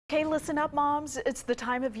Okay, listen up, moms. It's the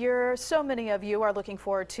time of year so many of you are looking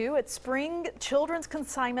forward to. It's spring children's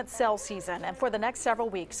consignment sale season, and for the next several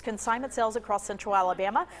weeks, consignment sales across Central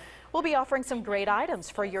Alabama will be offering some great items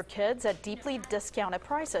for your kids at deeply discounted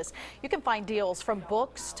prices. You can find deals from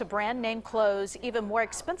books to brand name clothes, even more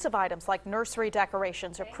expensive items like nursery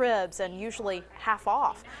decorations or cribs, and usually half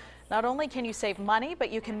off. Not only can you save money,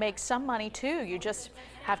 but you can make some money too. You just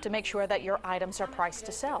have to make sure that your items are priced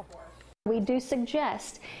to sell. We do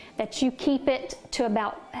suggest that you keep it to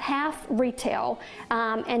about half retail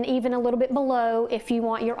and even a little bit below if you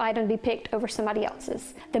want your item to be picked over somebody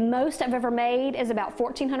else's. The most I've ever made is about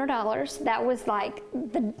 $1,400. That was like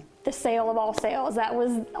the sale of all sales. That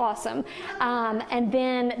was awesome. And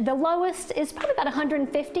then the lowest is probably about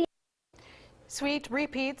 $150. Sweet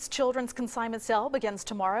Repeats Children's Consignment Sale begins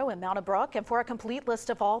tomorrow in Mountain Brook. And for a complete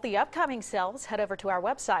list of all the upcoming sales, head over to our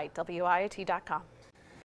website, WIOT.com.